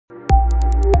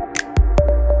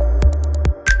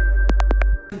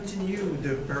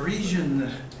the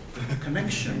Parisian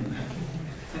connection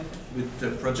with the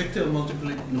projectile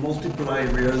multiply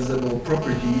realizable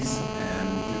properties and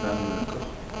even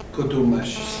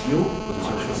Cotumaccio.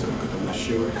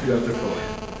 You have the floor.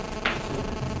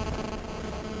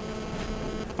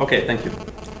 Okay, thank you.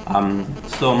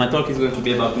 So my talk is going to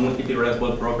be about multiple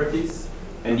realizable properties,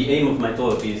 and the aim of my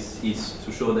talk is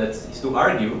to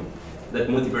argue that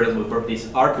multiple realizable properties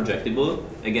are projectable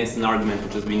against an argument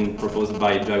which has been proposed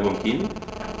by Jae-Won Kim.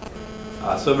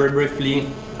 So very briefly,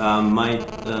 my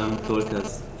talk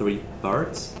has three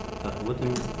parts. What do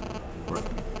you mean? Right.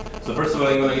 So first of all,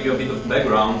 I'm going to give you a bit of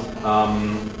background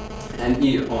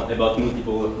about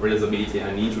multiple realizability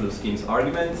and introduce Kim's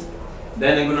argument.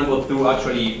 Then I'm going to go through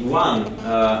actually one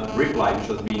reply which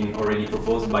has been already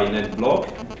proposed by Ned Block,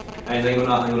 and I'm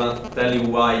gonna tell you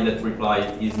why that reply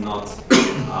is not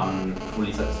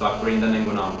fully satisfactory, and then I'm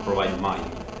gonna provide mine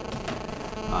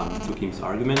to Kim's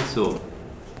argument.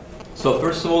 So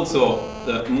first of all,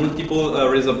 the multiple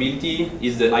realizability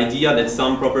is the idea that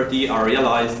some property are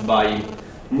realized by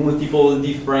multiple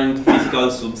different physical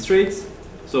substrates.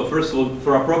 So first of all,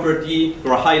 for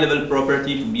a high-level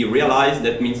property to be realized,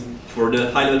 that means for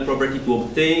the high-level property to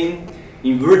obtain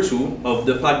in virtue of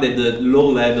the fact that the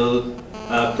low-level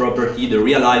property, the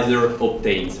realizer,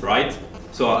 obtains, right?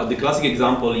 So the classic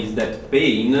example is that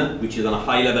pain, which is a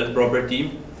high-level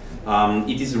property,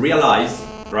 it is realized,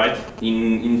 right,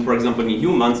 for example, in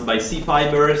humans by C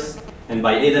fibers and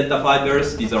by A delta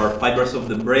fibers. These are fibers of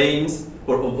the brains,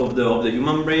 or of the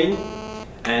human brain.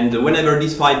 And whenever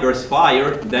these fibers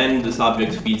fire, then the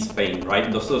subject feels pain,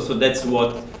 right? So that's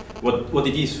what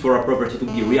it is for a property to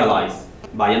be realized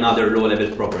by another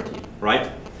low-level property, right?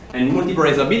 And multiple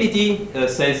realizability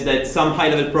says that some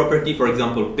high-level property, for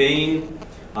example, pain,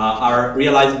 are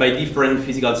realized by different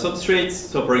physical substrates.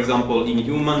 So, for example, in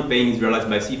human, pain is realized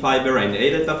by C fiber and A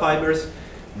delta fibers.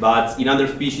 But in other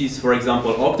species, for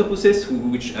example, octopuses,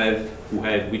 which have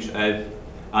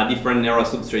different neural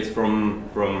substrates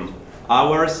from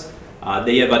ours,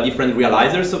 they have a different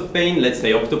realizers of pain. Let's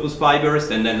say octopus fibers,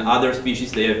 and then other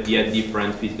species they have yet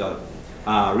different physical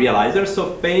realizers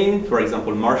of pain. For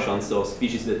example, Martians, so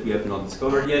species that we have not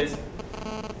discovered yet.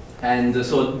 And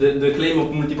so the claim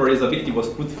of multiple realizability was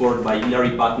put forward by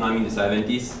Hilary Putnam in the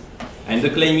 70s. And the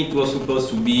claim it was supposed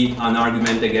to be an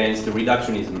argument against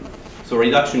reductionism. So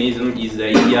reductionism is the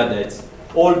idea that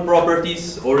all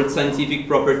properties, all scientific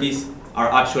properties,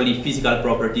 are actually physical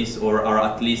properties, or are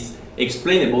at least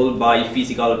explainable by in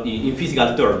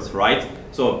physical terms, right?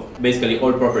 So basically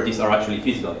all properties are actually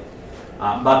physical.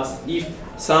 But if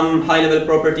some high-level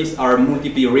properties are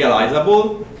multiply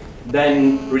realizable,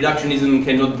 then reductionism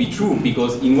cannot be true,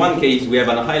 because in one case we have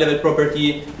a high-level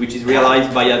property which is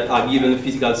realized by a given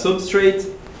physical substrate,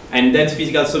 and that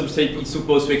physical substrate is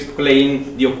supposed to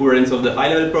explain the occurrence of the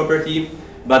high-level property.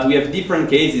 But we have different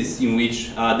cases in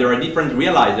which there are different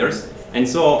realizers, and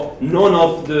so none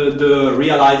of the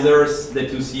realizers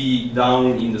that you see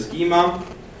down in the schema,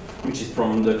 which is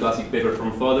from the classic paper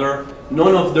from Fodor,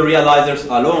 none of the realizers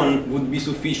alone would be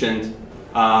sufficient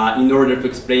in order to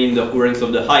explain the occurrence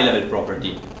of the high-level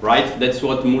property, right? That's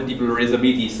what multiple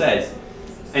realizability says.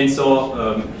 And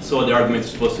so, so the argument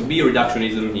is supposed to be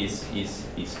reductionism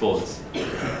is false.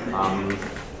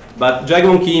 But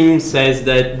Jae-Won Kim says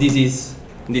that this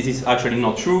is actually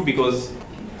not true, because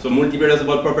so multiple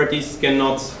realizable properties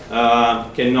cannot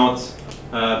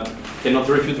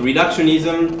refute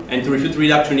reductionism, and to refute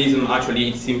reductionism, actually,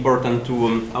 it's important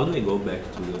to how do I go back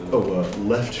to the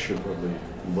left should probably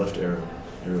left arrow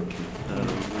key.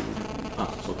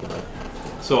 Okay, right.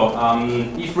 So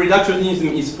if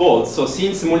reductionism is false, so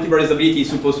since multiple realizability is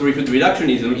supposed to refute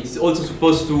reductionism, it's also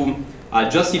supposed to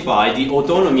justify the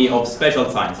autonomy of special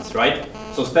sciences, right?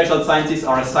 So special sciences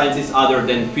are sciences other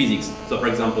than physics. So for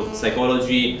example,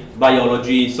 psychology,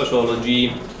 biology,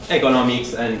 sociology,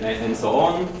 economics, and so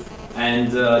on.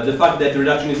 And the fact that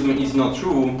reductionism is not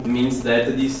true means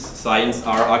that these sciences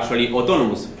are actually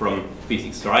autonomous from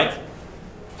physics, right?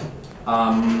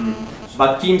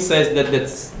 But Kim says that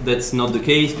that's not the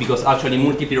case, because actually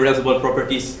multiply realizable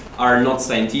properties are not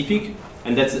scientific,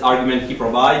 and that's the argument he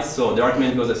provides. So the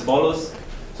argument goes as follows.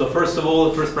 So first of all,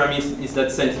 the first premise is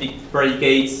that scientific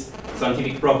predicates,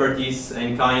 scientific properties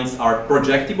and kinds are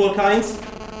projectible kinds.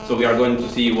 So we are going to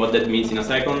see what that means in a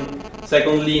second.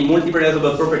 Secondly, multiple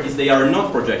realizable properties, they are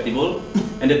not projectible,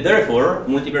 and that therefore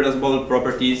multiple realizable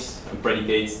properties and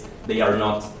predicates, they are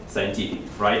not scientific,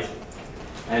 right?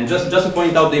 And just to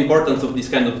point out the importance of this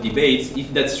kind of debates,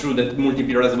 if that's true that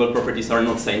multiple realizable properties are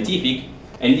not scientific,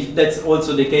 And if that's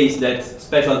also the case that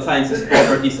special sciences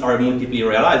properties are multiply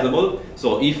realizable,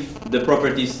 so if the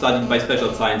properties studied by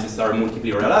special sciences are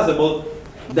multiply realizable,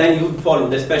 then you would follow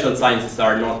the special sciences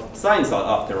are not science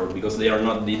after all, because they are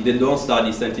not, they don't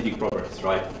study scientific properties,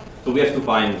 right? So we have to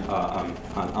find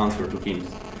an answer to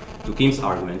Kim's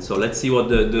argument. So let's see what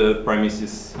the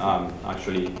premises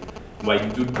actually, why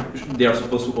they are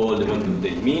supposed to hold and what do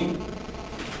they mean.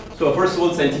 So first of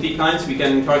all, scientific kinds, we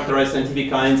can characterize scientific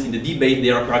kinds. In the debate,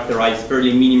 they are characterized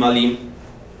fairly minimally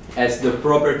as the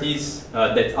properties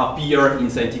that appear in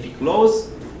scientific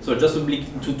laws. So just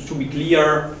to be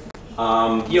clear,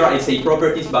 here I say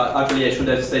properties, but actually I should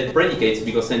have said predicates,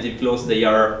 because scientific laws, they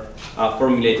are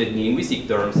formulated in linguistic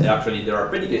terms. Actually, there are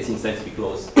predicates in scientific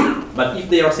laws. But if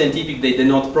they are scientific, they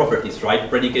denote properties, right?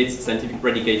 Predicates, scientific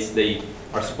predicates, they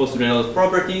are supposed to denote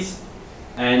properties.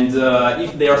 And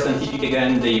if they are scientific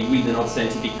again, they will denote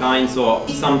scientific kinds. So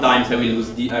sometimes I will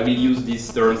use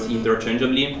these terms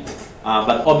interchangeably,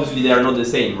 but obviously they are not the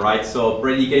same, right? So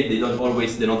predicate, they don't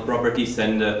always denote properties,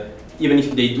 and even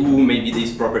if they do, maybe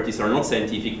these properties are not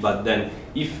scientific. But then,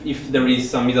 if there is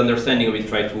some misunderstanding, we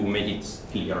try to make it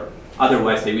clear.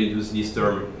 Otherwise, I will use this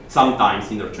term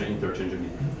sometimes interchangeably.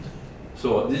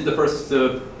 So this is the first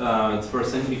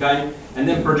scientific kind, and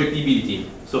then projectibility.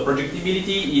 So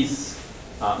projectibility is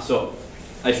so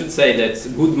I should say that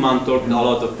Goodman talked a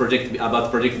lot of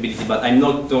about projectibility, but I'm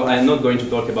not going to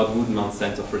talk about Goodman's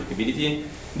sense of projectibility.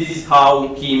 This is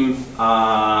how Kim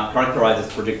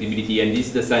characterizes projectibility, and this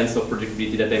is the sense of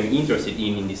projectibility that I'm interested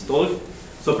in this talk.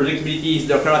 So projectibility is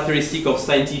the characteristic of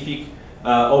scientific,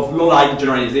 of law-like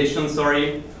generalization,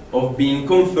 of being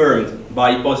confirmed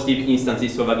by positive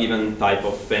instances of a given type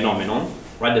of phenomenon,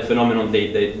 right? The phenomenon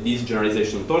that this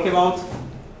generalization talk about.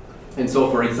 And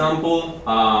so, for example,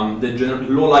 the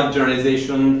law-like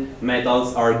generalization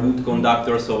metals are good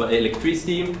conductors of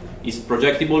electricity, is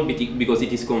projectible because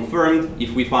it is confirmed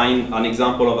if we find an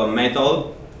example of a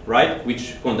metal, right,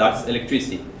 which conducts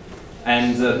electricity.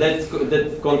 And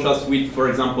that contrasts with, for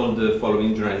example, the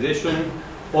following generalization.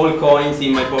 All coins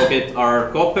in my pocket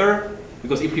are copper,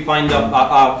 because if we find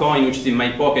a coin which is in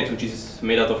my pocket, which is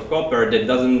made out of copper, that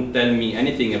doesn't tell me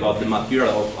anything about the material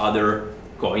of other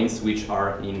coins which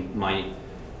are in my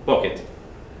pocket.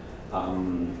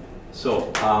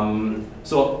 So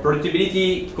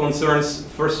projectibility concerns,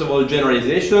 first of all,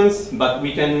 generalizations, but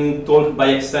we can talk by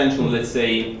extension, let's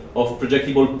say, of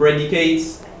projectible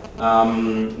predicates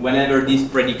whenever these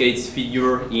predicates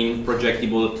figure in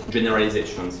projectible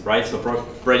generalizations, right? So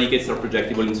predicates are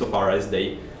projectible insofar as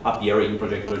they appear in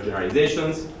projectible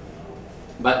generalizations.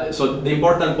 But so the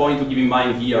important point to keep in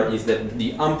mind here is that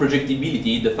the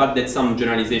unprojectibility, the fact that some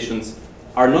generalizations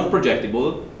are not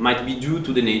projectible, might be due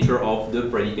to the nature of the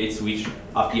predicates which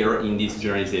appear in this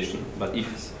generalization. But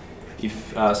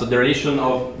so the relation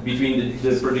between the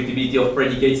projectibility of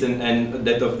predicates and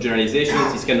that of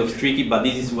generalizations is kind of tricky, but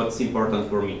this is what's important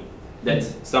for me. That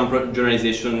some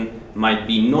generalization might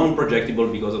be non-projectible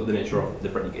because of the nature of the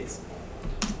predicates.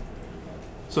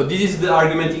 So this is the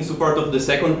argument in support of the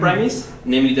second premise,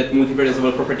 namely that multiply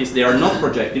realizable properties, they are not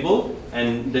projectible,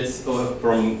 and that's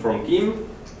from Kim.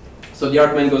 So the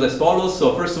argument goes as follows.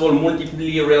 So first of all,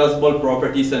 multiply realizable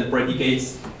properties and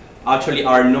predicates actually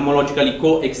are nomologically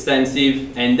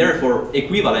coextensive and therefore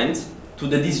equivalent to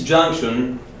the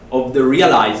disjunction of the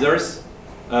realizers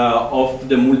of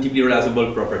the multiply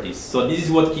realizable properties. So this is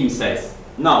what Kim says.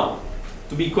 Now,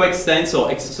 to be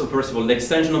coextensive, so first of all, the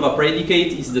extension of a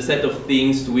predicate is the set of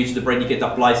things to which the predicate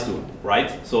applies to,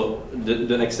 right? So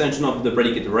the extension of the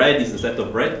predicate red is the set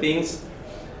of red things.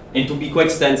 And to be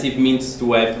coextensive means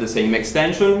to have the same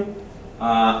extension.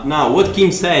 Now, what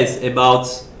Kim says about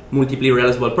multiply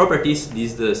realizable properties,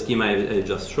 this is the schema I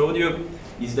just showed you,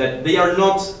 is that they are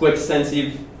not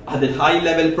coextensive at the high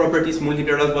level properties,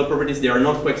 multiply realizable properties, they are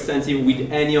not coextensive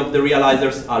with any of the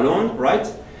realizers alone, right?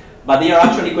 But they are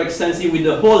actually coextensive with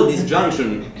the whole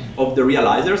disjunction of the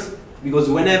realizers, because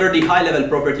whenever the high-level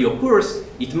property occurs,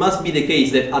 it must be the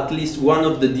case that at least one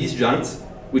of the disjuncts,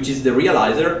 which is the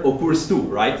realizer, occurs too,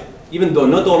 right? Even though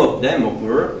not all of them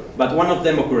occur, but one of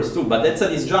them occurs too. But that's a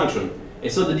disjunction.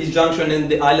 And so the disjunction and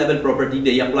the high-level property,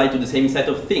 they apply to the same set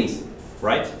of things,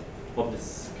 right? Hope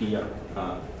that's clear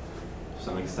to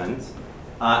some extent.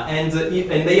 And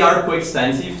they are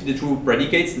coextensive, the two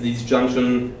predicates, the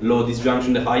disjunction, low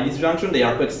disjunction, the high disjunction, they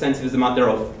are coextensive as a matter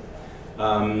of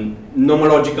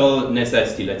nomological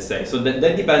necessity, let's say. So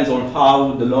that depends on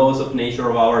how the laws of nature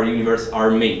of our universe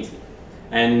are made.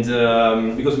 And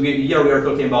because here we are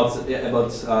talking about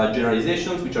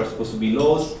generalizations, which are supposed to be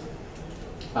laws,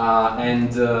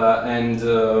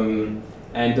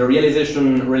 And the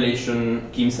realization relation,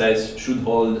 Kim says, should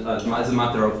hold as a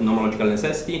matter of nomological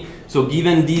necessity. So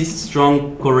given this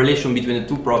strong correlation between the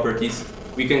two properties,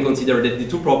 we can consider that the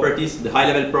two properties, the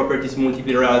high-level properties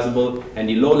multiply realizable and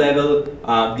the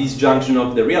low-level disjunction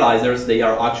of the realizers, they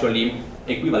are actually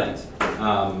equivalent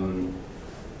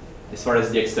as far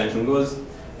as the extension goes.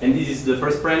 And this is the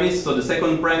first premise. So the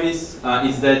second premise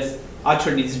is that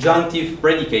actually disjunctive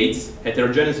predicates,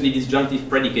 heterogeneously disjunctive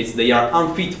predicates, they are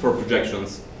unfit for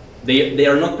projections. They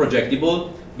are not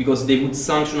projectable because they would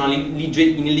sanction an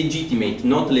illegitimate,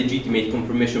 not legitimate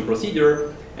confirmation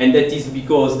procedure. And that is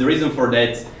because, the reason for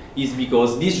that is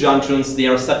because disjunctions, they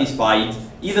are satisfied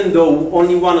even though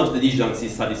only one of the disjuncts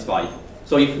is satisfied.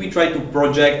 So if we try to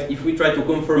project, if we try to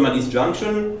confirm a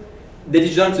disjunction, the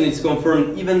disjunction is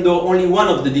confirmed even though only one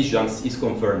of the disjuncts is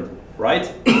confirmed,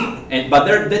 right? But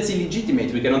that's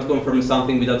illegitimate. We cannot confirm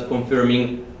something without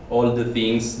confirming all the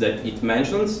things that it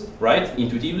mentions, right,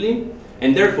 intuitively.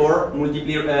 And therefore,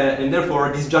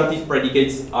 disjunctive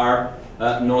predicates are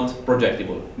not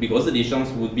projectable because the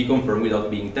disjuncts would be confirmed without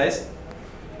being tested.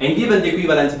 And given the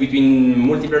equivalence between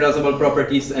multiply realizable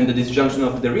properties and the disjunction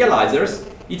of the realizers,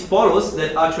 it follows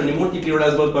that actually multiply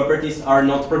realizable properties are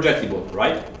not projectable,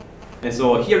 right? And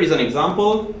so here is an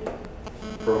example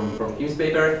from Kim's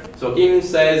paper. So Kim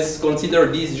says, consider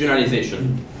this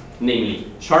generalization, namely,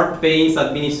 sharp pains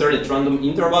administered at random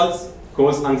intervals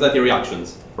cause anxiety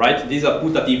reactions, right? This is a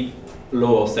putative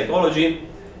law of psychology.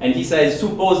 And he says,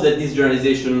 suppose that this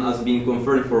generalization has been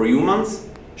confirmed for humans.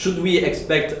 Should we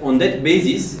expect on that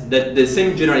basis that the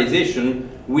same generalization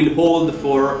will hold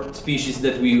for species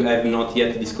that we have not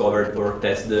yet discovered or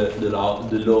tested the law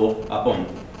upon?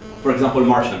 For example,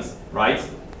 Martians, right?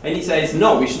 And he says,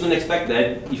 no, we shouldn't expect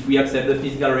that if we accept the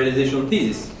physical realization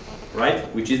thesis, right?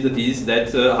 Which is the thesis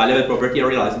that high-level properties are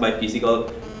realized by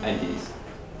physical entities.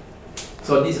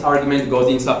 So this argument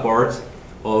goes in support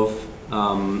of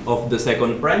the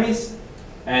second premise,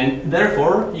 and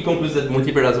therefore he concludes that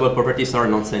multiply realizable properties are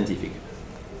non-scientific.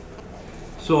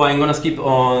 So I'm gonna skip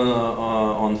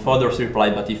on Fodor's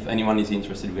reply, but if anyone is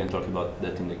interested, we can talk about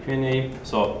that in the Q&A.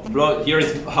 So here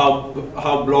is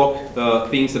how Bloch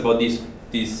thinks about this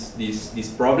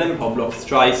problem, how Bloch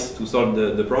tries to solve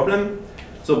the problem.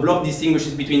 So Bloch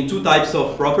distinguishes between two types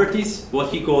of properties, what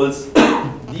he calls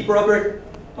D property.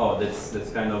 Oh, that's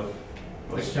kind of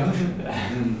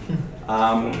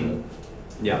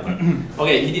yeah.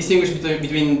 Okay, he distinguishes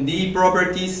between D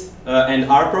properties and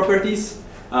R properties.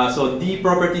 So D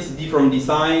properties, D from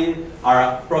design,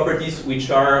 are properties which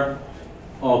are,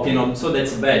 okay, no, so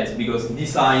that's bad because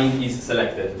design is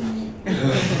selected.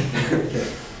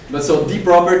 But so D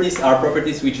properties are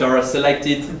properties which are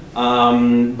selected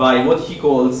by what he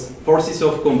calls forces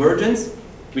of convergence,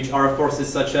 which are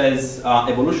forces such as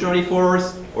evolutionary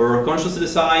force or conscious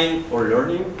design or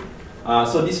learning.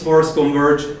 So these forces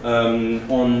converge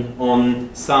on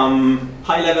some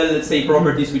high level, let's say,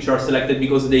 properties which are selected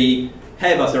because they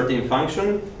have a certain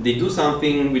function, they do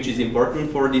something which is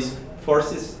important for these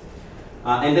forces,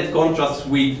 and that contrasts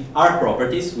with R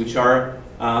properties, which are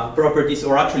properties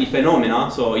or actually phenomena.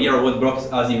 So here what Bloch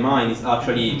has in mind is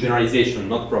actually generalization,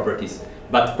 not properties.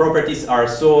 But properties are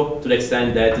so to the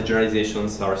extent that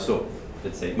generalizations are so,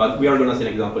 let's say. But we are going to see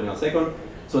an example in a second.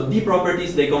 So D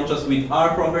properties, they contrast with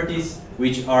R properties,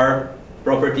 which are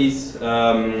properties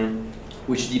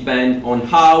which depend on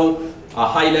how a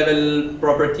high-level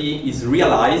property is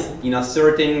realized in a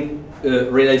certain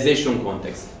realization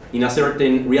context, in a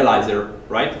certain realizer,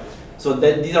 right? So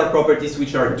that these are properties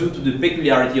which are due to the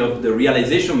peculiarity of the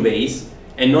realization base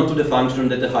and not to the function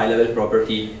that the high-level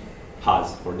property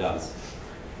has or does.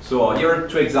 So here are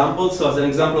two examples. So as an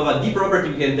example of a D property,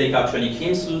 we can take actually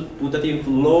Kim's putative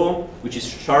law, which is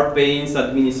sharp pains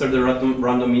administered at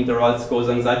random intervals cause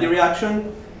anxiety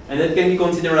reaction. And that can be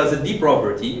considered as a D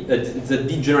property. It's a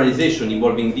D generalization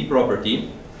involving D properties,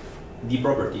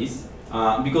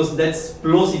 because that's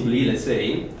plausibly, let's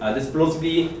say, that's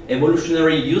plausibly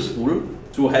evolutionarily useful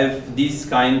to have this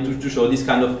kind, to show this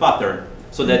kind of pattern.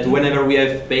 So that whenever we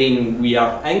have pain, we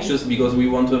are anxious because we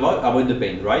want to avoid the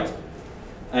pain, right?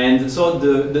 And so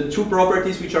the two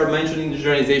properties which are mentioned in the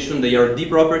generalization, they are D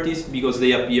properties because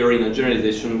they appear in a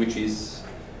generalization which is,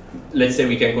 let's say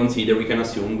we can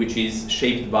assume, which is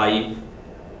shaped by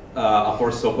a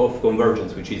force of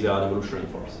convergence, which is an evolutionary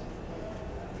force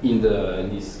in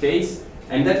this case.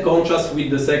 And that contrasts with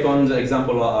the second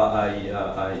example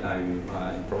I'm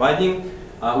providing,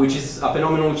 which is a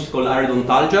phenomenon which is called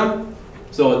aredontalgia.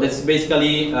 So that's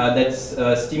basically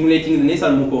stimulating the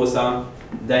nasal mucosa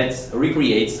that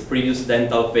recreates previous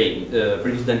dental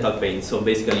pain. So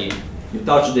basically, you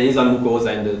touch the nasal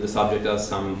mucosa and the subject has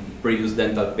some previous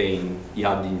dental pain he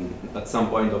had at some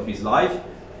point of his life.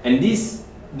 And this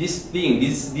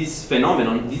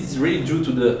phenomenon, this is really due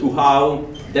to how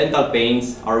dental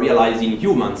pains are realized in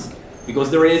humans, because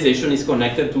the realization is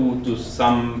connected to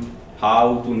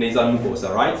somehow to nasal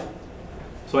mucosa, right?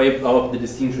 So I hope the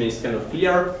distinction is kind of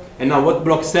clear. And now what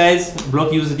Bloch says,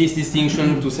 Bloch uses this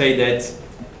distinction to say that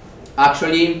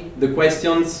actually the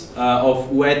questions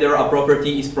of whether a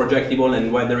property is projectible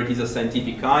and whether it is a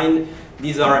scientific kind,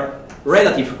 these are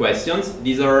relative questions.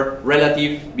 These are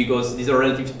relative because these are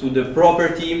relative to the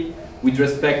property with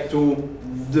respect to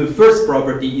the first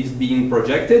property is being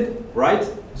projected, right?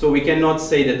 So we cannot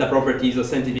say that a property is a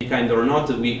scientific kind or not.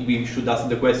 We should ask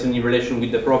the question in relation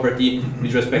with the property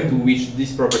with respect to which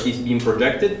this property is being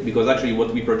projected, because actually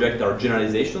what we project are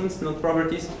generalizations, not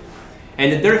properties.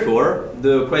 And therefore,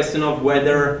 the question of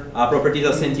whether a property is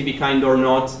a scientific kind or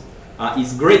not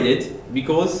is graded,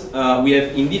 because we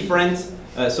have indifferent,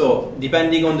 so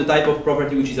depending on the type of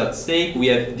property which is at stake, we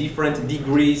have different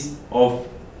degrees of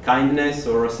kindness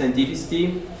or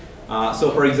scientificity.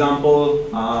 So for example,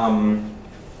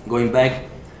 going back,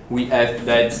 we have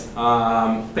that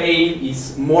pain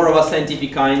is more of a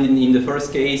scientific kind in the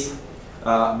first case,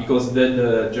 because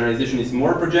the generalization is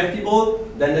more projectible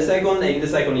than the second, and the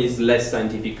second is less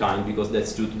scientific kind because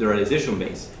that's due to the realization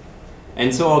base.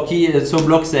 And so,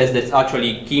 Bloch says that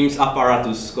actually Kim's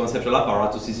apparatus, conceptual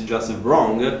apparatus, is just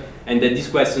wrong, and that these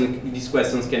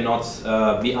questions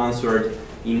cannot be answered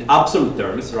in absolute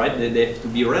terms, right? They have to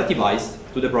be relativized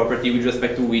to the property with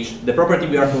respect to which the property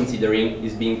we are considering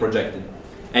is being projected,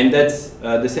 and that's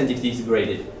the scientificity is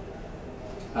graded.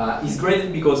 Is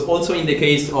graded because also in the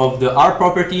case of the R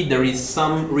property, there is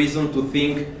some reason to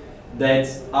think that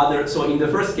so in the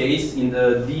first case, in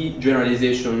the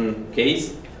degeneralization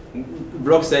case,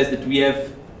 Bloch says that we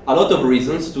have a lot of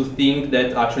reasons to think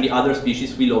that actually other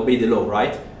species will obey the law,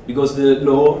 right? Because the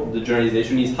law, the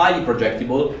generalization is highly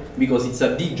projectible because it's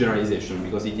a degeneralization,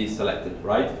 because it is selected,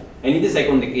 right? And in the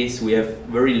second case, we have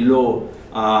very low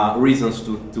reasons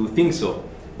to think so.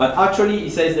 But actually, he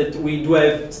says that we do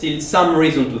have still some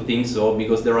reason to think so,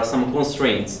 because there are some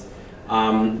constraints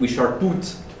which are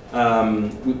put,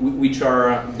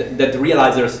 that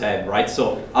realizers have, right?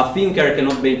 So a thinker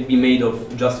cannot be made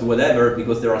of just whatever,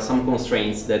 because there are some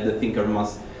constraints that the thinker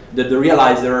must, that the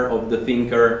realizer of the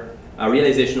thinker,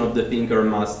 realization of the thinker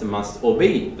must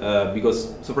obey.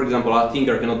 Because, so for example, a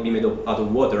thinker cannot be made out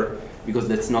of water, because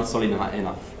that's not solid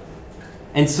enough.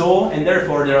 And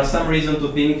therefore, there are some reason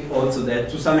to think also that,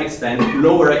 to some extent,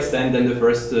 lower extent than the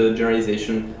first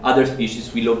generalization, other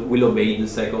species will obey the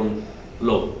second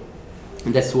law.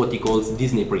 And that's what he calls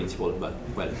Disney principle, but,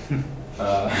 well,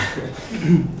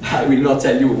 I will not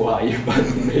tell you why, but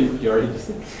maybe you're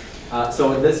interested.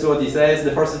 So that's what he says.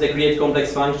 The first is that create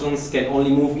complex functions can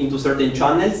only move into certain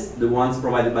channels, the ones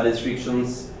provided by the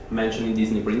restrictions mentioned in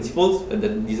Disney principles,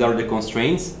 that these are the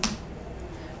constraints.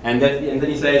 And then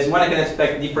he says, when I can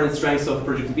expect different strengths of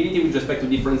projectibility with respect to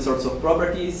different sorts of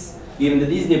properties, given the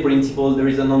Disney principle, there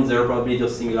is a non-zero probability of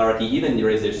similarity even in the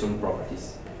realization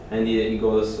properties. And he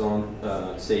goes on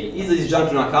to say, is the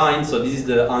disjunction a kind? So this is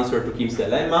the answer to Kim's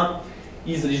dilemma.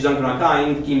 Is the disjunction a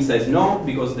kind? Kim says no,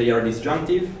 because they are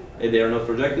disjunctive, and they are not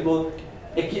projectible.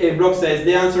 Bloch says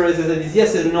the answer is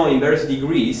yes and no in various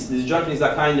degrees. The disjunction is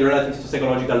a kind relative to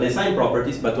psychological design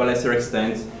properties, but to a lesser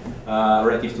extent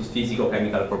relative to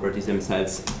physico-chemical properties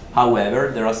themselves.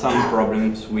 However, there are some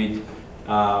problems with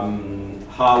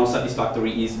how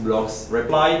satisfactory is Bloch's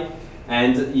reply,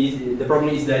 and the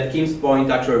problem is that Kim's point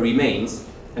actually remains.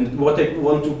 And what I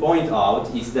want to point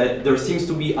out is that there seems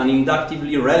to be an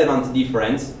inductively relevant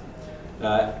difference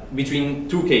between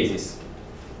two cases.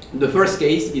 The first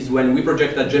case is when we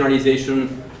project a generalization,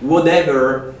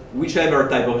 whichever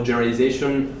type of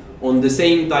generalization, on the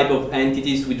same type of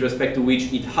entities with respect to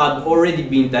which it had already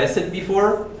been tested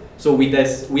before. So we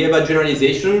have a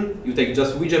generalization, you take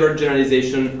just whichever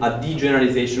generalization, a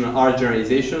degeneralization, an R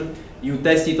generalization, you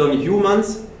test it on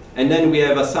humans, and then we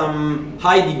have some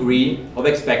high degree of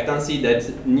expectancy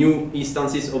that new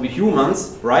instances of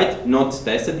humans, right, not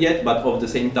tested yet, but of the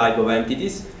same type of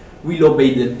entities, will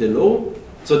obey the law.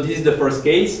 So this is the first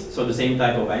case, so the same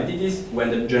type of entities, when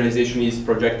the generalization is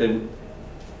projected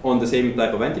on the same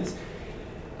type of entities.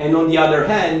 And on the other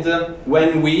hand,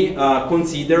 when we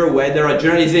consider whether a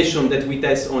generalization that we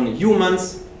test on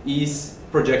humans is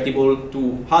projectable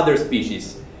to other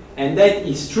species. And that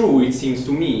is true, it seems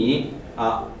to me,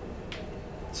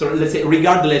 so let's say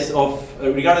regardless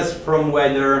from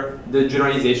whether the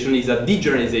generalization is a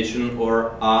degeneralization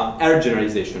or a R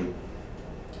generalization.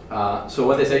 So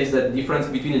what I say is that difference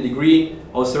between the degree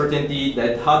of certainty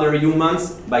that other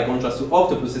humans, by contrast to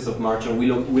octopuses of Martian,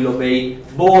 will obey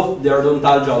both the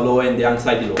odontalgia law and the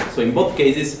anxiety law. So in both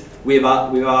cases, we have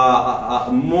a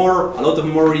lot of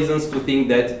more reasons to think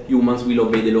that humans will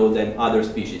obey the law than other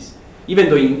species. Even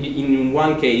though in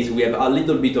one case we have a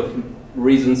little bit of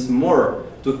reasons more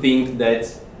to think that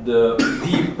the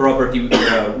property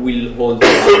will hold for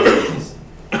other species.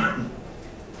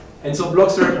 And so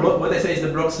what I say is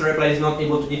that Bloch's reply is not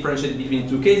able to differentiate between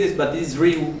two cases, but this is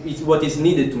really what is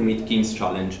needed to meet Kim's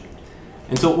challenge.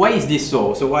 And so why is this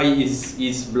so? So why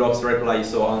is Bloch's reply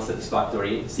so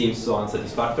unsatisfactory, seems so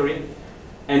unsatisfactory?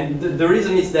 And the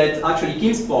reason is that actually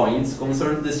Kim's points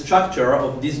concern the structure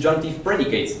of disjunctive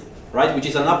predicates, right, which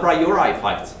is an a priori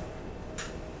fact.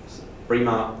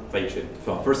 Prima facie,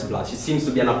 first glance, it seems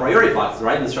to be an a priori fact,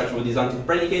 right, the structure of disjunctive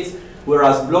predicates,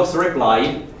 whereas Bloch's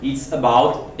reply, it's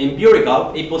about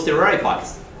empirical a posteriori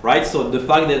facts, right? So the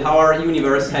fact that our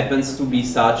universe happens to be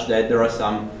such that there are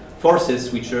some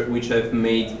forces which have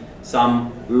made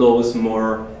some laws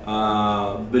more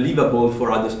believable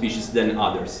for other species than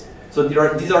others. So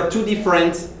these are two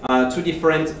different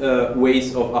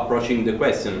ways of approaching the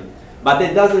question. But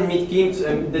that doesn't meet Kim's,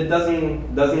 that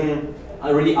doesn't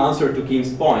really answer to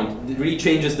Kim's point. It really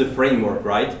changes the framework,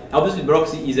 right? Obviously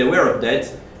Bloch is aware of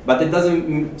that, but it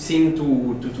doesn't seem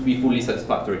to be fully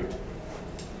satisfactory.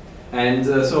 And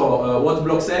what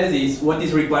Bloch says is what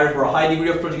is required for a high degree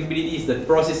of projectibility is that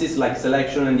processes like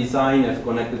selection and design have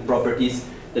connected properties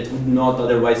that would not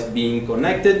otherwise be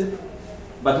connected.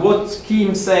 But what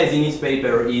Kim says in his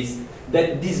paper is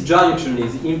that disjunction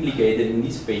is implicated in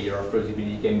this failure of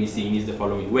projectibility can be seen is the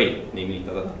following way, namely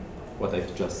what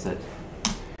I've just said.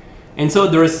 And so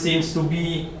there seems to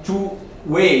be two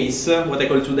ways, what I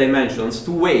call two dimensions,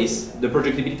 two ways the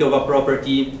projectibility of a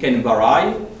property can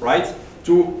vary, right?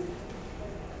 Two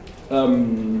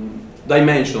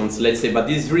dimensions, let's say, but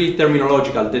this is really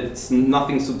terminological, that's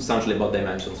nothing substantial about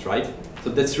dimensions, right? So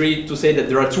that's really to say that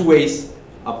there are two ways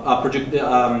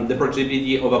the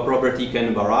projectibility of a property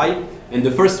can vary, and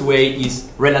the first way is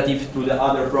relative to the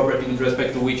other property with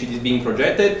respect to which it is being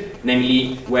projected,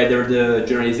 namely whether the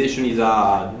generalization is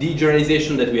a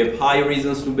degeneralization that we have high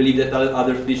reasons to believe that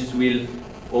other species will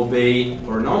obey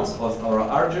or not, or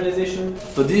our generalization.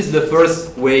 So this is the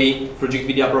first way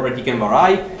projectibility of a property can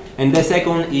vary, and the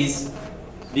second is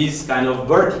this kind of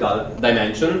vertical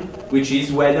dimension, which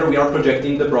is whether we are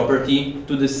projecting the property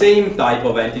to the same type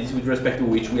of entities with respect to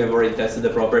which we have already tested the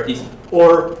properties,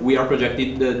 or we are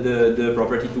projecting the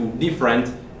property to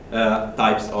different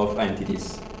types of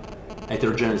entities,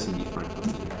 heterogeneously different.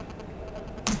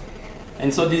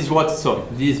 And so this is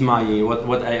this is my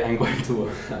what I'm going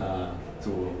to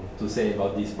say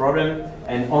about this problem.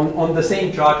 And on the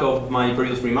same track of my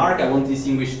previous remark, I want to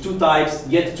distinguish two types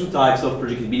of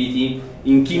projectibility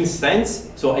in Kim's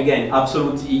sense. So again,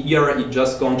 absolutely here it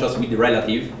just contrasts with the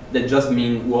relative. That just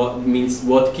means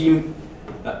what Kim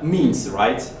means,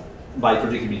 right, by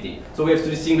projectibility. So we have to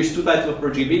distinguish two types of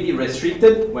projectibility: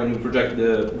 restricted, when we project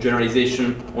the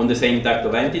generalization on the same type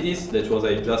of entities, that's what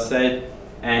I just said,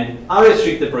 and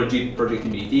unrestricted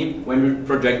projectibility, when we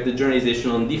project the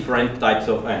generalization on different types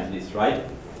of entities, right?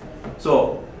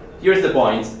 So here's the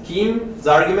point. Kim's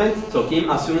argument, so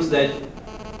Kim assumes that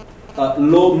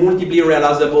multiply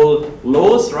realizable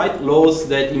laws, right? Laws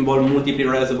that involve multiply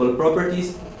realizable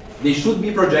properties, they should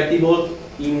be projectable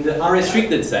in the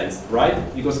unrestricted sense, right?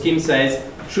 Because Kim says,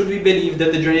 should we believe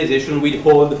that the generalization will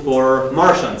hold for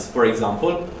Martians, for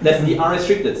example? That's the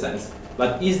unrestricted sense.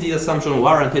 But is this assumption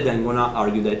warranted? I'm gonna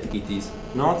argue that it is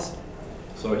not.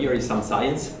 So here is some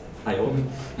science, I hope.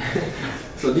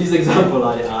 So this example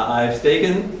I've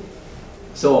taken.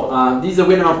 So this is the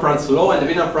Wiedemann-Franz law, and the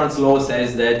Wiedemann-Franz law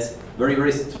says that,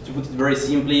 to put it very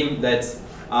simply, that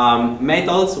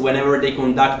metals, whenever they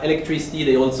conduct electricity,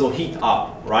 they also heat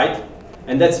up, right?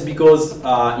 And that's because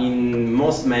in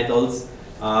most metals,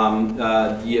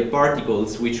 the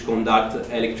particles which conduct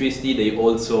electricity, they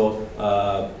also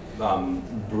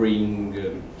bring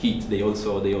heat. They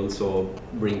also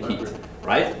bring heat,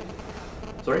 right?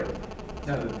 Sorry?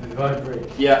 No, they vibrate.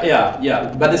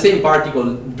 Yeah. But the same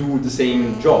particle do the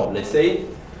same job, let's say.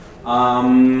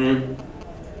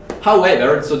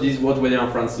 However, so this is what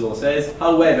Wiedemann-Franz law says.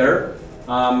 However,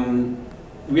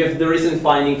 we have the recent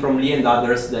finding from Lee and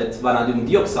others that vanadium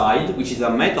dioxide, which is a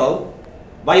metal,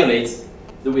 violates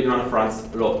the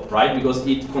Wiedemann-Franz law, right? Because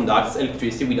it conducts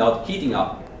electricity without heating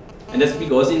up. And that's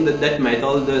because in that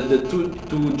metal, the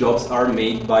two jobs are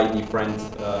made by different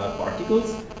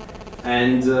particles.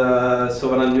 And so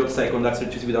vanadium dioxide conducts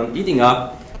electricity without heating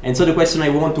up. And so the question I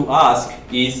want to ask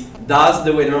is, does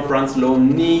the Wiedemann-Franz law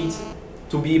need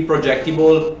to be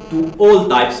projectable to all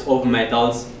types of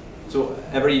metals, so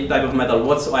every type of metal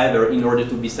whatsoever, in order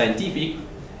to be scientific?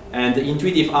 And the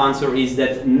intuitive answer is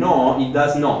that no, it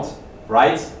does not,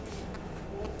 right?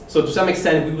 So to some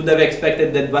extent, we would have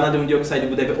expected that vanadium dioxide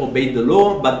would have obeyed the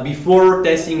law, but before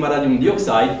testing vanadium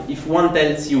dioxide, if one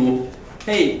tells you,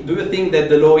 hey, do you think that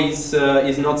the law is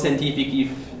not scientific, if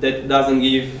that doesn't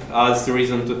give us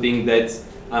reason to think that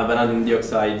vanadium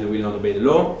dioxide will not obey the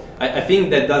law? I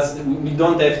think that we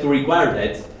don't have to require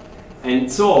that.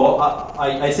 And so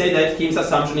I say that Kim's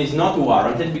assumption is not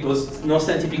warranted because no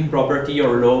scientific property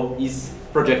or law is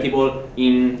projectable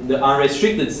in the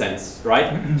unrestricted sense,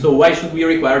 right? So why should we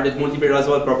require that multiply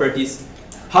realizable properties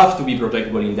have to be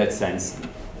projectable in that sense?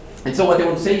 And so what I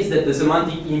want to say is that the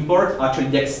semantic import, actually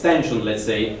the extension, let's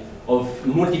say, of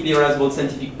multiply realizable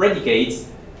scientific predicates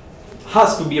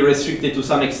has to be restricted to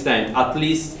some extent, at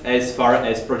least as far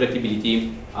as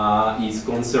projectability is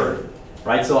concerned.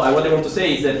 Right, so what I want to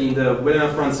say is that in the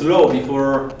Wellen-Franz law,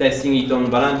 before testing it on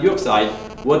vanadium dioxide,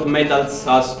 what metals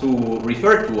has to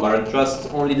refer to are just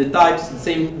only the types,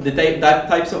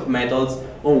 types of metals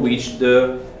on which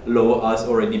the law has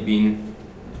already been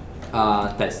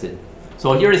tested.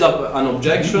 So here is an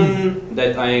objection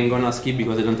that I am gonna skip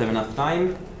because I don't have enough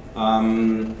time.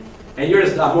 And here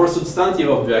is a more substantive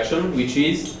objection, which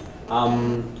is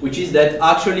that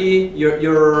actually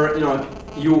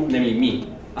namely me.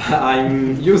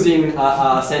 I'm using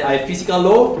a physical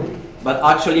law, but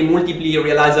actually multiply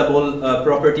realizable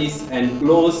properties and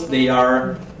laws, they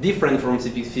are different from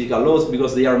physical laws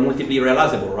because they are multiply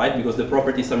realizable, right? Because the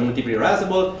properties are multiply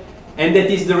realizable, and that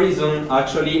is the reason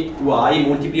actually why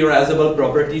multiply realizable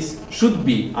properties should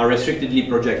be unrestrictedly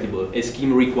projectable, as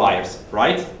Kim requires,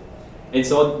 right? And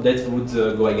so that would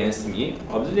go against me,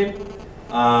 obviously.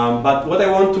 But what I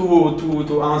want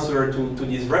to answer to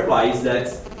this reply is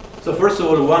that, so first of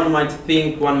all, one might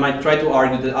try to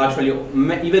argue that actually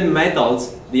even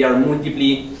metals, they are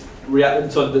multiply,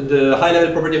 so the high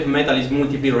level property of metal is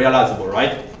multiply realizable,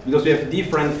 right? Because we have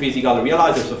different physical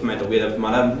realizers of metal. We have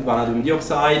vanadium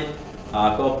dioxide,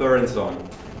 copper, and so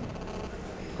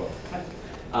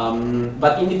on.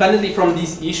 But independently from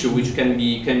this issue, which can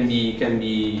be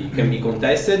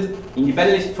contested,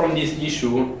 independently from this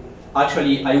issue,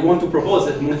 actually I want to propose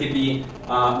that multiply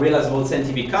realizable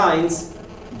scientific kinds,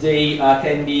 they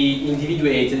can be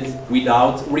individuated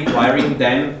without requiring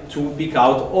them to pick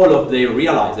out all of their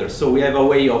realizers. So we have a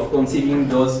way of conceiving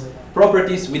those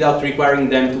properties without requiring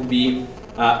them to be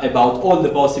about all the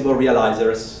possible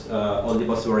realizers,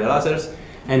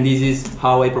 and this is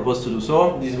how I propose to do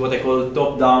so. This is what I call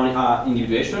top-down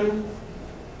individuation,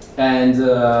 and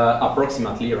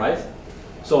approximately, right?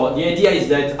 So the idea is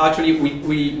that actually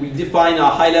we define a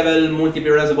high-level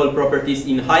multiply realizable properties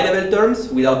in high-level terms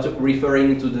without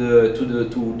referring to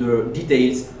the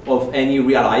details of any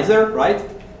realizer, right?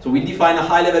 So we define a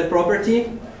high-level property.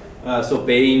 So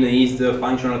pain is the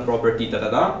functional property,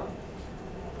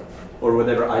 or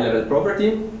whatever high-level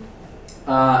property.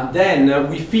 Then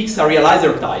we fix a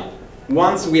realizer type.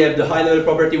 Once we have the high-level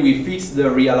property, we fix the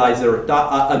realizer,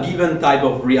 a given type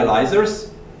of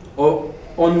realizers,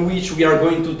 on which we are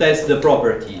going to test the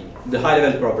property, the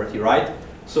high-level property, right?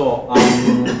 So,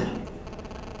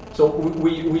 so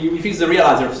we fix the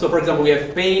realizer. So, for example, we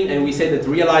have pain, and we say that the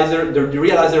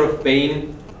realizer of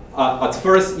pain at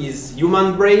first is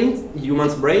human's brain,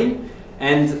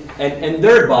 and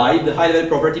thereby the high-level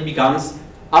property becomes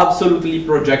absolutely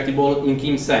projectable in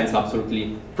Kim's sense,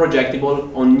 absolutely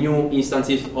projectable on new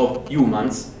instances of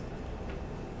humans.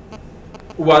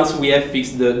 Once we have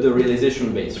fixed the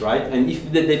realization base, right? And if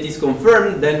that is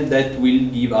confirmed, then that will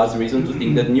give us reason to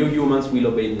think that new humans will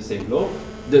obey the same law,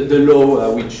 the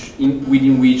law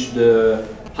within which the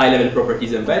high-level property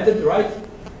is embedded, right?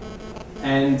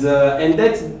 And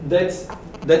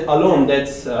that alone,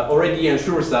 already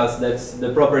ensures us that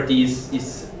the property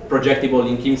is projectable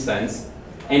in Kim's sense.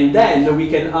 And then we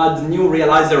can add new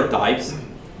realizer types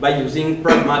by using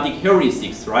pragmatic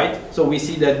heuristics, right? So we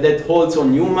see that holds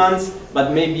on humans,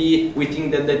 but maybe we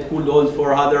think that could hold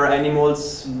for other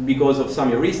animals because of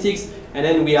some heuristics, and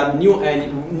then we add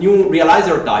new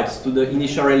realizer types to the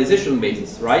initial realization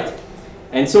basis, right?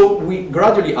 And so we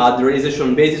gradually add the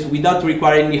realization basis without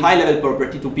requiring the high-level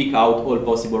property to pick out all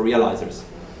possible realizers.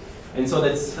 And so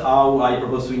that's how I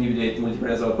propose to individuate multiple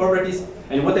realizable properties.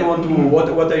 And what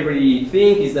I really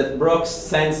think is that Brock's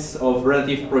sense of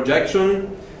relative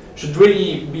projection should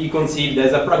really be conceived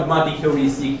as a pragmatic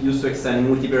heuristic used to extend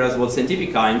multiple realizable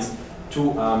scientific kinds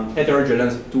to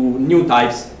heterogeneous, to new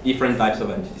types, different types of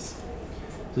entities.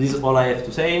 So this is all I have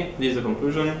to say. This is the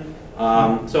conclusion.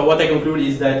 So what I conclude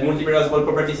is that multi-realizable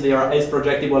properties, they are as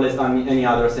projectable as any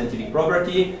other scientific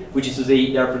property, which is to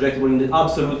say they are projectable in the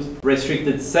absolute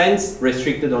restricted sense,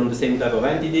 restricted on the same type of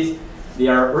entities. They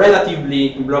are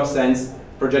relatively, in block sense,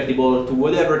 projectable to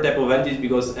whatever type of entities,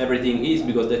 because everything is,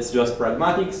 because that's just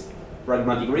pragmatics,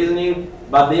 pragmatic reasoning,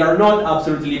 but they are not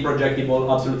absolutely projectable,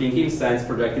 absolutely in Kim's sense,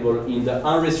 projectable in the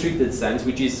unrestricted sense,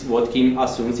 which is what Kim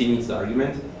assumes in his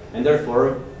argument. And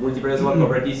therefore, multi-realizable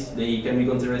properties, they can be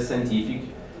considered as scientific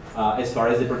as far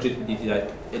as the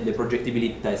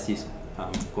projectibility test is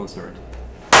concerned.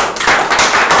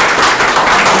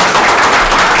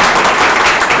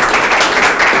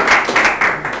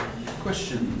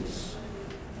 Questions?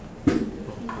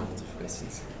 Lots of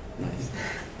questions. Nice.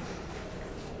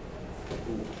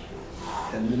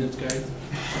 10 minutes, guys.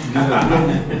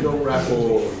 Go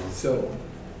rapidly. So,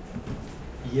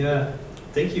 yeah,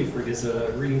 thank you for this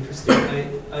really interesting.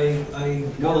 I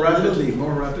got more rapidly.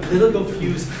 a little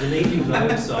confused. Vanadium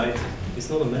dioxide is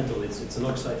not a metal; it's an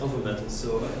oxide of a metal.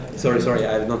 So Sorry,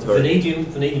 I have not heard.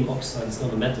 Vanadium oxide is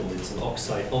not a metal; it's an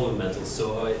oxide of a metal.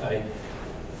 So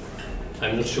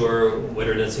I'm not sure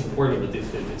whether that's important, but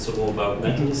if it's all about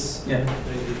metals, it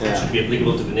should be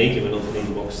applicable to vanadium and not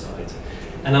vanadium oxide.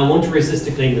 And I want to resist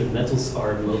the claim that metals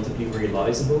are multiply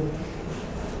realizable,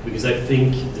 because I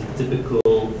think the typical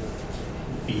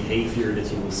behavior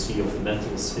that you will see of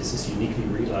metals is uniquely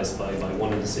realized by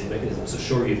one and the same mechanism. So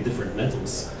sure, you have different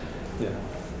metals,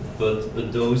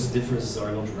 but those differences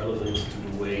are not relevant to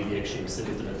the way they actually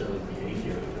exhibit the metallic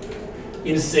behavior.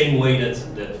 In the same way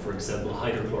that for example,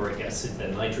 hydrochloric acid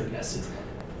and nitric acid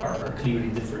are clearly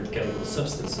different chemical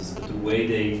substances, but the way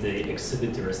they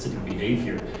exhibit their acidic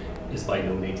behavior is by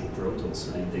donating protons,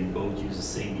 so they both use the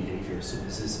same behavior. So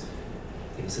this is,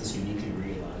 in a sense, uniquely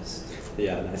realized.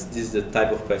 Yeah, nice. This is the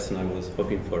type of question I was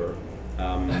hoping for.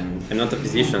 I'm not a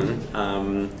physician,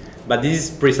 but this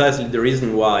is precisely the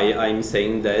reason why I'm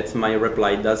saying that my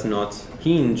reply does not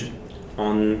hinge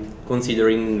on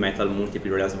considering metal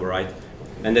multiply realizable, right?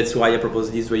 And that's why I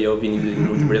propose this way of individual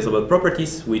multiply-realizable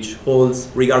properties, which holds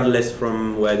regardless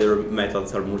from whether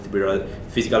metals are multiply,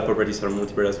 physical properties are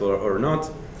multiply-realizable or not.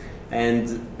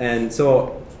 And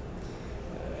so,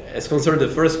 as concerned the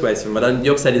first question, but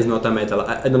dioxide is not a metal.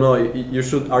 I don't know. You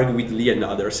should argue with Lee and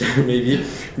others maybe,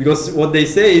 because what they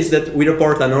say is that we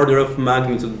report an order of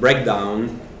magnitude breakdown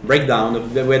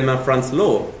of the Weidmann-Franz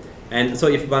law. And so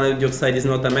if vanadium dioxide is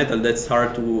not a metal, that's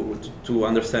hard to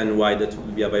understand why that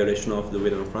would be a violation of the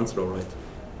Weidmann-Franz law, right?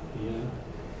 Yeah.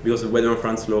 Because the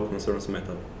Weidmann-Franz law concerns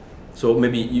metal. So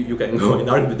maybe you can go and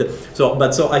argue with that.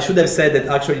 So I should have said that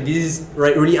actually this is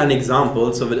really an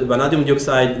example. So the vanadium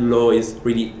dioxide law is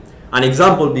really an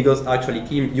example because actually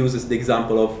Kim uses the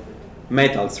example of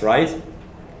metals, right?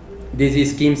 This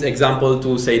is Kim's example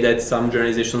to say that some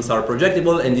generalizations are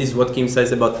projectable, and this is what Kim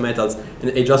says about metals.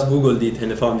 And I just Googled it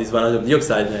and I found this vanadium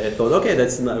dioxide, and I thought, okay,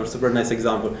 that's a super nice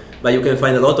example. But you can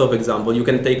find a lot of examples. You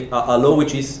can take a law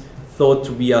which is thought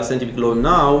to be a scientific law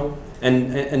now,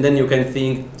 and then you can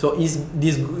think, so is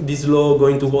this law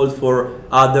going to hold for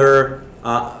other,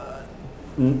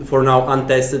 for now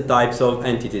untested types of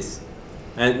entities?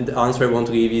 And the answer I want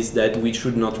to give is that we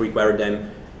should not require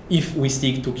them if we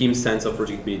stick to Kim's sense of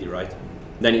projectibility, right?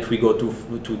 Then if we go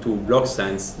to block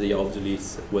sense, the obviously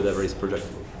is whatever is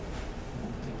projectable.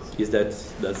 Is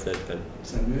that's that?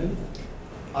 Samuel?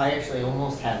 I actually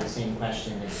almost had the same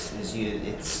question as you.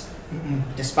 It's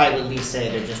despite what Lee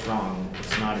said, they're just wrong.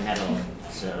 It's not a metal.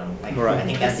 So I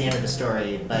think that's the end of the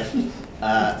story. But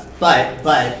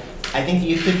I think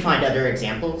you could find other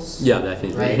examples. Yeah,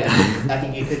 definitely. Right? I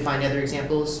think you could find other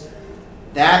examples.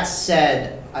 That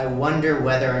said, I wonder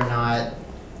whether or not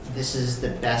this is the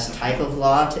best type of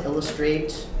law to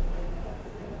illustrate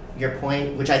your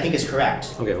point, which I think is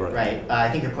correct. Okay, right. Right. I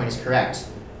think your point is correct.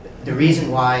 The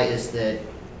reason why is that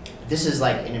this is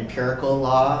like an empirical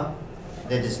law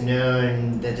that is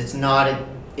known that it's not.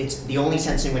 It's the only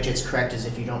sense in which it's correct is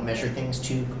if you don't measure things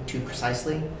too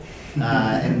precisely.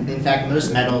 And in fact,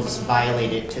 most metals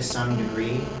violate it to some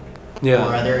degree. Yeah.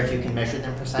 Or other if you can measure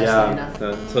them precisely enough.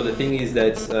 So the thing is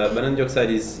that vanadium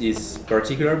dioxide is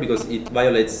particular because it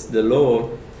violates the law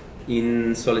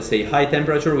in, so let's say, high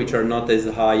temperature, which are not as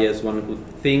high as one would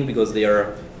think because they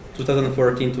are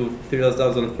 2014 to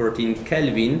 3014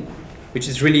 Kelvin, which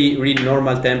is really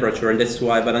normal temperature, and that's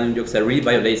why vanadium dioxide really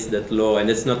violates that law. And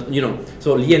that's not,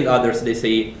 so Lee and others, they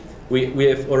say, we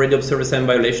have already observed the same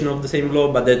violation of the same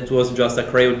law, but that was just a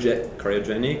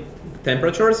cryogenic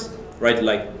temperatures, right,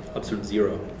 like absolute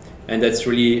zero. And that's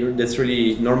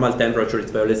really normal temperature.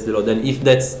 It's violates the law. Then if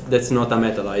that's not a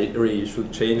metal, I really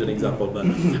should change an example. But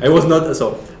I was not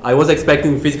I was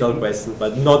expecting physical question,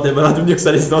 but not the vanadium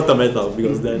dioxide is not a metal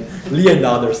because then Lee and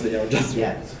others they are just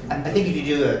I think if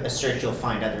you do a search, you'll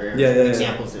find other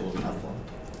examples that will be helpful.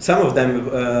 Some of them.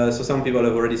 So some people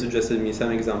have already suggested me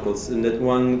some examples. And that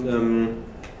one,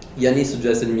 Yanni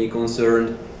suggested me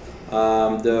concerned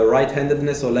the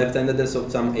right-handedness or left-handedness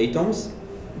of some atoms.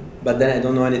 But then I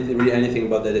don't know really anything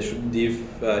about that. I should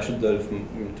delve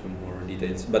into more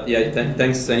details. But yeah,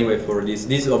 thanks anyway for this.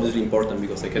 This is obviously important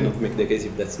because I cannot make the case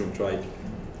if that's not right.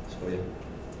 So yeah.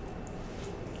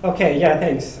 Okay, yeah,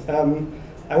 thanks.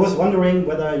 I was wondering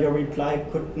whether your reply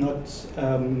could not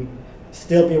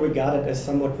still be regarded as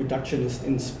somewhat reductionist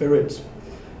in spirit.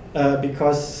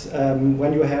 Because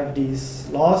when you have these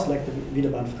laws, like the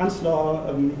Wiedemann-Franz law,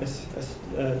 as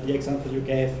the example you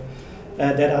gave,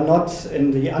 that are not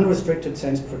in the unrestricted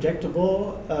sense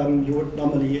projectable, you would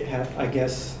normally have, I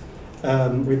guess,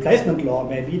 replacement law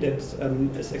maybe that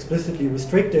is explicitly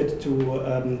restricted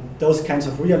to those kinds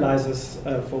of realizers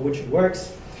for which it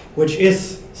works, which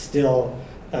is still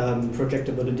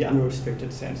projectable in the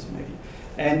unrestricted sense maybe.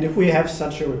 And if we have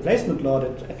such a replacement law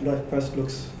that at first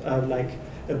looks like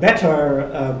a better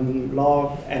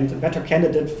law and a better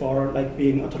candidate for like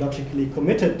being ontologically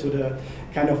committed to the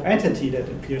kind of entity that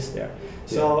appears there.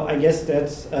 So I guess that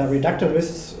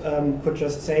reductivists could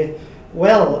just say,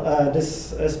 well,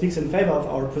 this speaks in favor of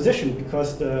our position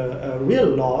because the real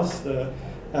laws, the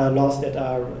laws that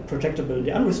are projectable in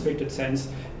the unrestricted sense,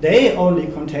 they only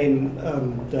contain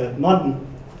the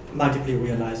non-multiply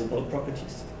realizable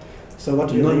properties. So what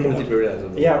do you think? Non-multiply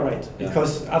realizable. Yeah, right. Yeah.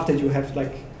 Because after you have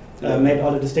like made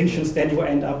all the distinctions, then you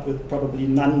end up with probably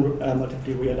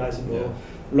non-multiply realizable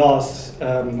laws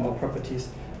or properties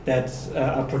that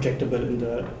are projectable in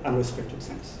the unrestricted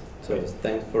sense. So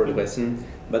thanks for the question.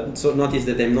 But so notice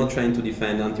that I'm not trying to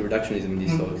defend anti-reductionism in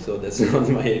this talk, so that's not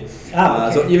my... Okay.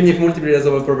 So even if multiply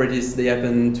realizable properties, they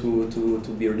happen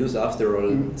to be reduced after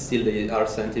all, still they are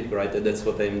scientific, right? That's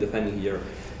what I'm defending here.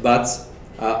 But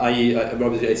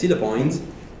obviously I see the point,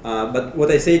 but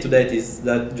what I say to that is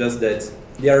that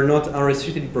they are not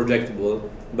unrestrictedly projectable,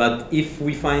 but if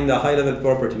we find a high-level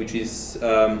property which is,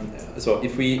 so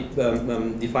if we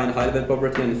define a high-level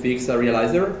property and fix a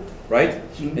realizer, right?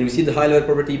 And we see the high-level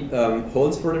property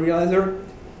holds for the realizer,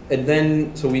 and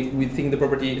then, so we think the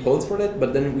property holds for that,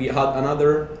 but then we add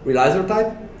another realizer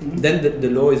type, then the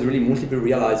law is really multiply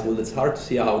realizable. It's hard to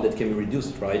see how that can be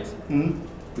reduced, right?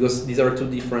 Because these are two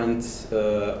different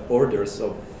orders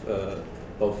of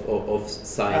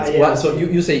science. So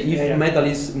you say if metal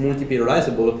is multiply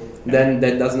realizable, then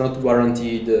that does not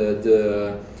guarantee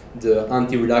the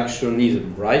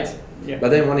anti-reductionism, right? Yeah. But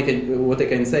then what I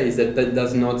can say is that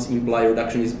does not imply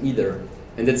reductionism either.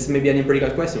 And that's maybe an empirical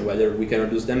question, whether we can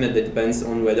reduce them, and that depends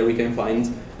on whether we can find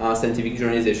scientific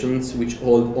generalizations which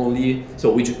hold for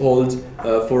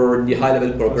the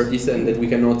high-level properties, and that we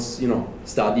cannot,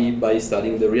 study by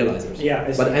studying the realizers.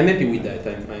 Yeah, but I'm happy with that.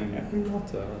 I'm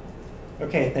not.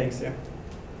 Okay, thanks. Yeah.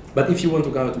 But if you want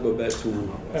to go back to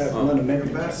maybe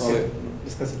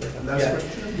discuss it later. Last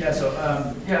question. Yeah. So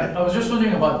I was just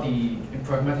wondering about the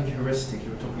pragmatic heuristic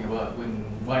you were talking about when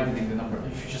widening the number.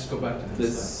 If you just go back to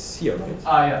this. Here, right?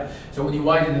 Yeah. So when you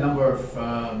widen the number of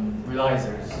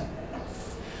realizers,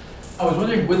 I was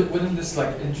wondering, wouldn't this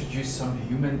like introduce some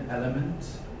human element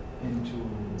into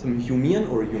some human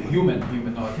or human? Human,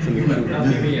 not human, not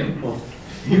human. Oh.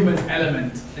 Human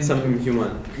element. Something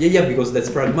human. Yeah, because that's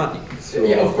pragmatic. So.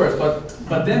 Yeah, of course,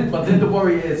 but then the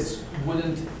worry is,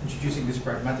 wouldn't introducing this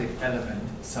pragmatic element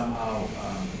somehow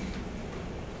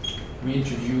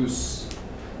reintroduce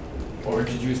or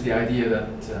introduce the idea that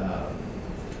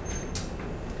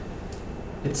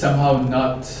it's somehow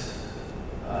not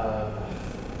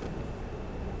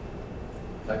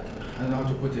like, I don't know how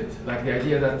to put it, like the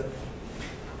idea that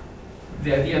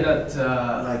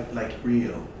like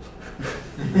real.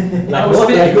 I was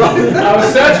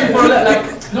searching for that.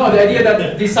 Like, no, the idea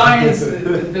that the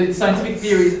scientific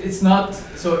theory, it's not.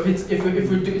 So if we're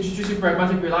introducing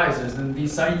pragmatic realizers, then the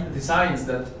science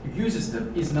that uses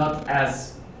them is not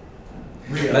as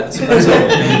real.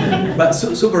 But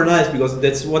super nice, because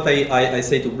that's what I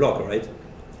say to Block, right?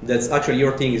 That's actually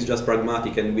your thing is just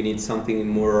pragmatic, and we need something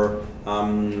more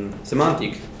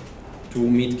semantic to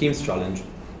meet Kim's challenge.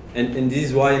 And this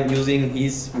is why I'm using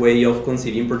his way of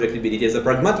conceiving projectibility as a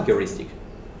pragmatic heuristic.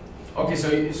 Okay,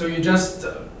 so you're just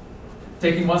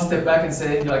taking one step back and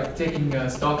saying, like, taking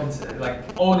stock and like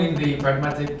owning the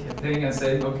pragmatic thing and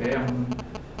saying, okay,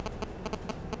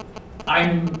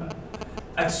 I'm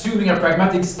assuming a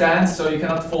pragmatic stance, so you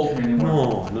cannot fault me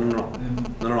anymore. No.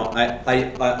 No.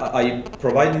 I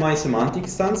provide my semantic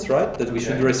stance, right? That we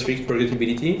should restrict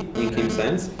projectability in Kim's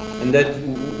sense, and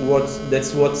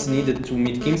that's what's needed to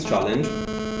meet Kim's challenge.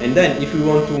 And then, if we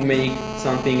want to make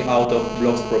something out of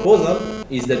Bloch's proposal,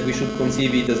 is that we should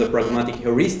conceive it as a pragmatic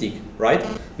heuristic, right?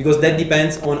 Because that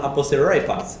depends on a posteriori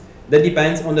facts. That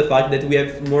depends on the fact that we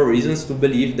have more reasons to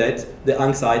believe that the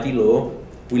anxiety law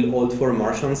will hold for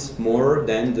Martians more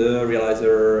than the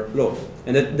realizer law.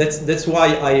 And that's why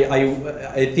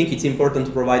I think it's important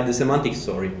to provide the semantic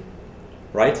story,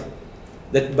 right?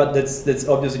 But that's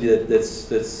obviously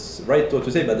that's right what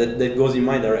to say, but that goes in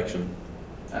my direction.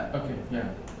 Okay, yeah.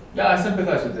 Yeah, I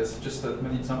sympathize with this, just that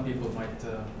some people might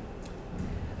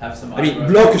have some... I mean,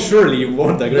 Bloch surely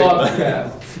won't agree. Bloch, yeah.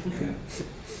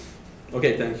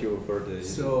 Okay, thank you for the...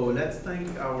 So let's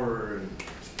thank our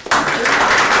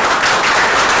speakers.